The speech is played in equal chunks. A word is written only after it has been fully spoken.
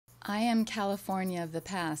I am California of the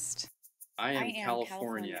past. I am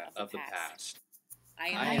California of the past. I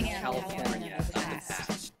am California of the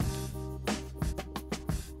past.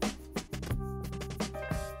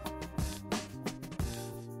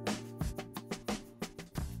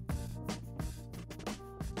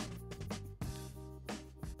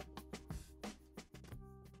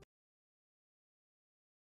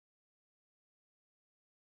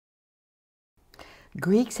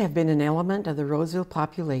 Greeks have been an element of the Roseville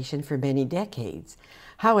population for many decades.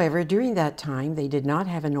 However, during that time, they did not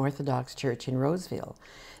have an Orthodox church in Roseville.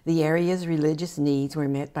 The area's religious needs were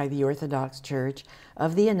met by the Orthodox Church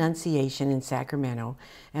of the Annunciation in Sacramento,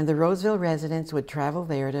 and the Roseville residents would travel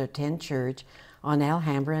there to attend church on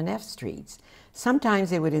Alhambra and F Streets. Sometimes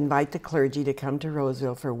they would invite the clergy to come to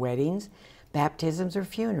Roseville for weddings, baptisms, or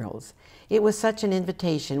funerals. It was such an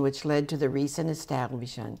invitation which led to the recent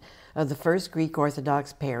establishment of the first Greek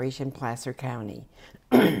Orthodox parish in Placer County.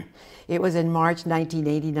 It was in March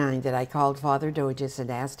 1989 that I called Father Doges and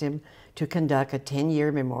asked him to conduct a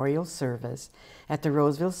 10-year memorial service at the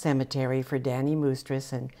Roseville Cemetery for Danny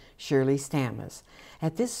Mustras and Shirley Stamus.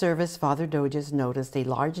 At this service, Father Doges noticed a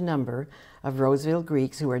large number of Roseville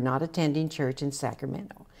Greeks who were not attending church in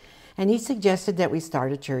Sacramento, and he suggested that we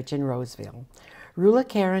start a church in Roseville. Rula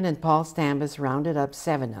Karen and Paul Stambus rounded up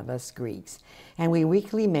 7 of us Greeks, and we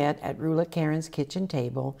weekly met at Rula Karen's kitchen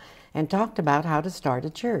table and talked about how to start a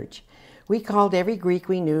church. We called every Greek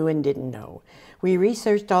we knew and didn't know. We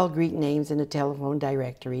researched all Greek names in a telephone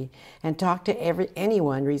directory and talked to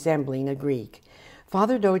anyone resembling a Greek.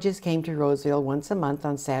 Father Doges came to Roseville once a month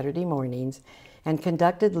on Saturday mornings and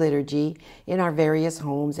conducted liturgy in our various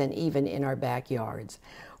homes and even in our backyards.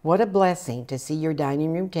 What a blessing to see your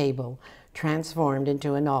dining room table transformed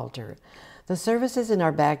into an altar. The services in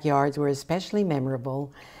our backyards were especially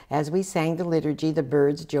memorable. As we sang the liturgy, the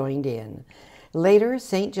birds joined in. Later,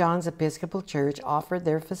 St. John's Episcopal Church offered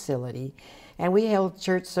their facility, and we held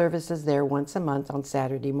church services there once a month on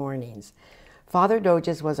Saturday mornings. Father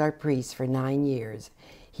Doges was our priest for 9 years.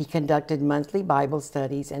 He conducted monthly Bible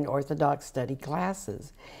studies and Orthodox study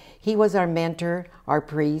classes. He was our mentor, our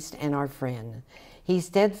priest, and our friend. He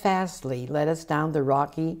steadfastly led us down the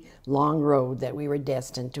rocky, long road that we were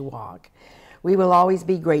destined to walk. We will always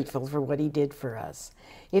be grateful for what he did for us.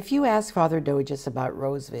 If you ask Father Doges about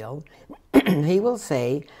Roseville, he will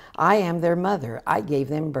say, "I am their mother. I gave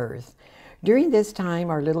them birth." During this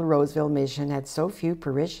time, our little Roseville mission had so few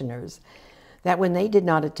parishioners that when they did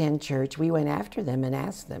not attend church, we went after them and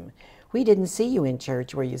asked them, "We didn't see you in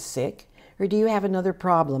church. Were you sick? Or do you have another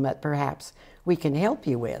problem that perhaps we can help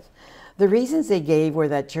you with?" The reasons they gave were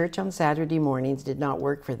that church on Saturday mornings did not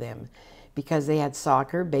work for them because they had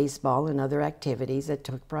soccer, baseball, and other activities that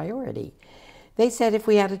took priority. They said if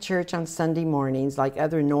we had a church on Sunday mornings like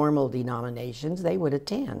other normal denominations, they would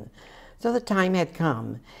attend. So the time had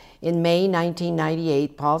come. In May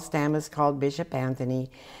 1998, Paul Stamus called Bishop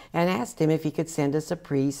Anthony and asked him if he could send us a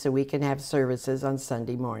priest so we can have services on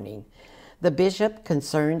Sunday morning. The bishop,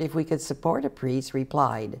 concerned if we could support a priest,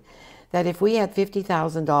 replied that if we had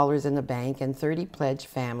 $50,000 in the bank and 30 pledged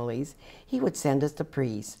families, he would send us the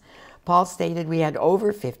priest. Paul stated we had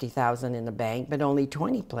over $50,000 in the bank, but only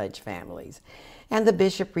 20 pledged families. And the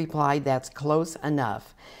bishop replied, "That's close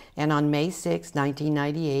enough." And on May 6,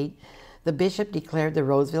 1998, the bishop declared the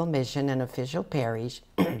Roseville Mission an official parish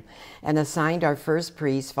and assigned our first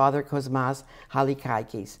priest, Father Cosmas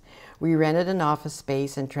Halikaikis. We rented an office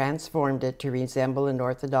space and transformed it to resemble an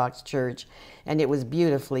Orthodox church, and it was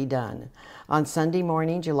beautifully done. On Sunday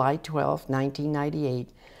morning, July 12, 1998,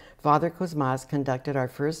 Father Cosmas conducted our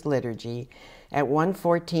first liturgy at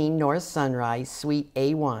 114 North Sunrise, Suite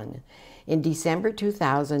A1. In December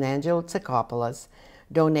 2000, Angelo Tsakopoulos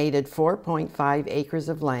donated 4.5 acres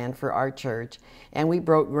of land for our church, and we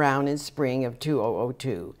broke ground in spring of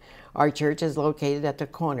 2002. Our church is located at the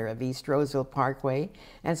corner of East Roseville Parkway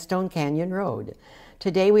and Stone Canyon Road.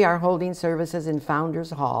 Today we are holding services in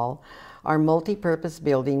Founders Hall, our multi-purpose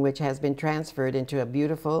building which has been transferred into a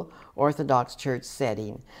beautiful Orthodox church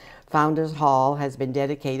setting. Founders Hall has been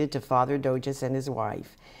dedicated to Father Doges and his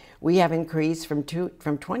wife. We have increased from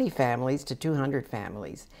 20 families to 200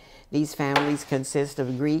 families. These families consist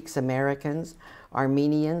of Greeks, Americans,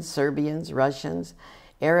 Armenians, Serbians, Russians,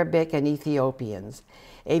 Arabic, and Ethiopians,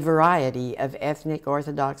 a variety of ethnic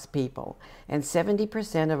Orthodox people, and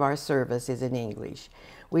 70% of our service is in English.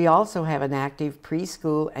 We also have an active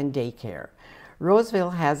preschool and daycare.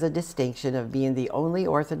 Roseville has the distinction of being the only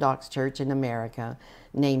Orthodox church in America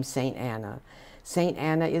named St. Anna. St.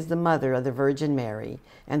 Anna is the mother of the Virgin Mary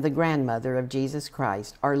and the grandmother of Jesus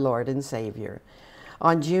Christ, our Lord and Savior.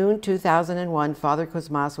 On June 2001, Father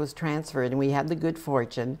Cosmas was transferred, and we had the good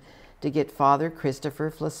fortune to get Father Christopher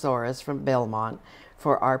Flasoris from Belmont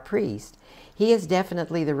for our priest. He is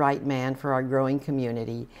definitely the right man for our growing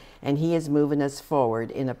community, and he is moving us forward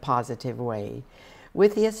in a positive way.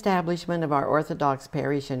 With the establishment of our Orthodox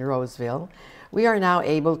parish in Roseville, we are now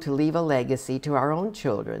able to leave a legacy to our own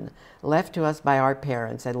children, left to us by our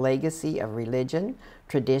parents, a legacy of religion,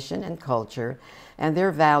 tradition, and culture, and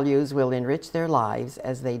their values will enrich their lives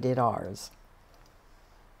as they did ours.